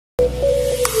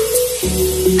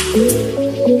Welcome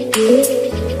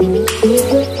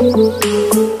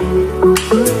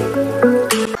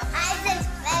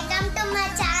to my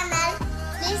channel.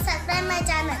 Please subscribe my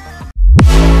channel.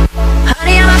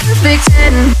 Honey, I'm a perfect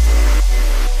 10.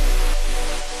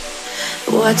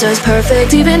 What does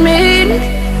perfect even mean?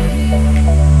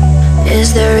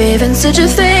 Is there even such a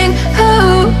thing?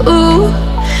 Oh,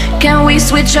 can we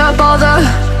switch up all the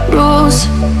rules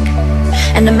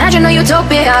and imagine a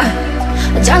utopia?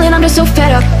 Darling, I'm just so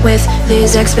fed up with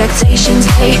these expectations.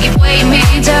 They keep weighing me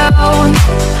down.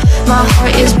 My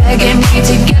heart is begging me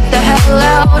to get the hell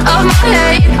out of my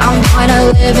head. I'm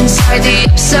gonna live inside the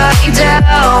upside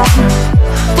down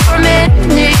for a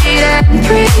minute and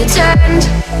pretend.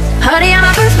 Honey, I'm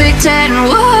a perfect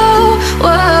 10. Whoa,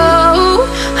 whoa.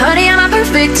 Honey, I'm a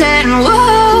perfect 10.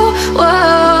 Whoa,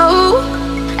 whoa.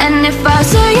 And if I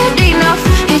say it enough,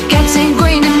 it gets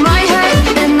ingrained in my head,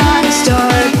 and I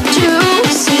start to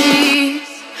see.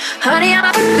 Honey, I'm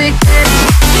a perfect 10.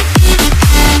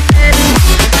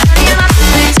 Honey, I'm a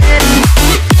perfect 10.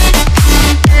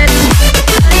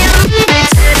 Honey, I'm a perfect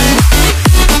 10.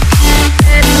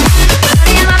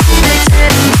 Honey, I'm a perfect 10.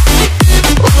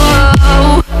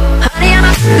 Whoa. Honey, I'm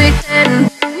a perfect 10.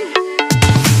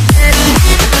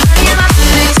 Honey, I'm a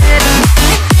perfect 10.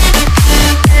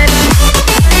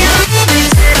 Honey, I'm a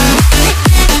perfect 10.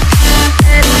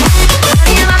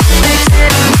 Honey, I'm a perfect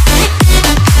 10.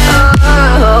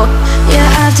 Oh,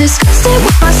 yeah, I've discussed it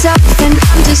with myself, and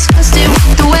I'm disgusted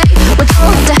with the way we're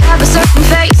told to have a certain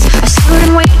face, a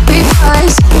certain weight,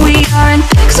 because we aren't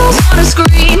pixels on a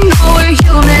screen. No, we're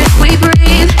human, we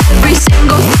breathe. Every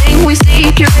single thing we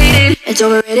see curated, it's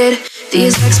overrated.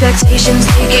 These expectations,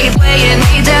 they keep weighing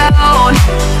me down.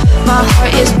 My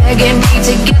heart is begging me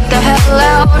to get the hell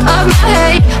out of my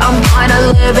head. I'm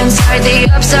gonna live inside the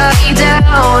upside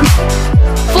down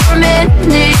for a minute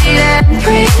and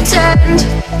pretend.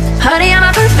 Honey, I'm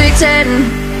a perfect 10.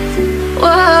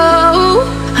 Whoa.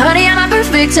 Honey, I'm a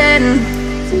perfect 10.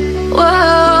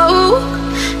 Whoa.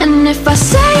 And if I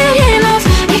say it enough,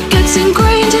 it gets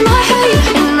ingrained in my head,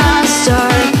 and I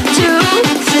start to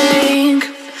think.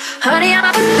 Honey, I'm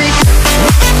a perfect 10.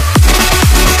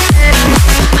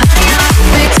 Honey, I'm a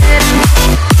perfect 10.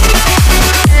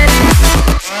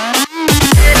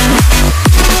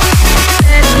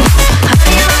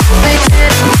 Honey, I'm a perfect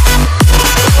 10.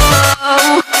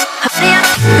 Whoa. Honey, I'm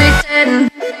a perfect 10.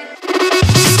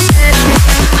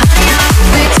 Honey, I'm a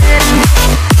perfect 10.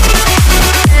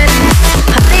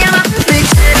 Honey, I'm a perfect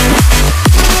 10.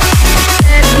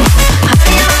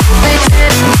 Honey, I'm a perfect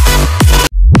 10.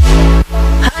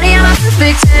 Honey, I'm a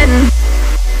perfect 10.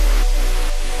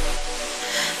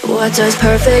 What does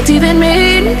perfect even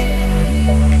mean?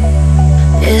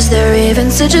 Is there even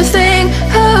such a thing?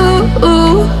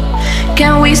 Oh,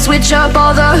 can we switch up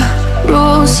all the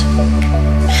rules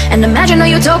and imagine a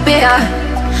utopia?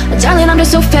 Darling, I'm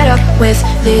just so fed up with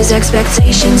these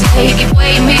expectations. They keep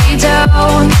weighing me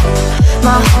down.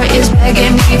 My heart is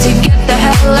begging me to get the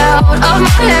hell out of my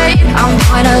head. I'm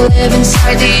gonna live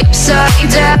inside the upside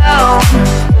down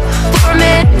for a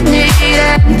minute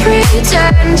and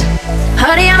pretend.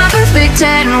 Honey, I'm a perfect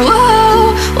 10.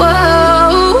 Whoa,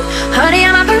 whoa. Honey,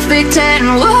 I'm a perfect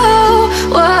 10. Whoa,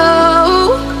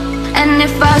 whoa. And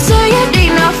if I say it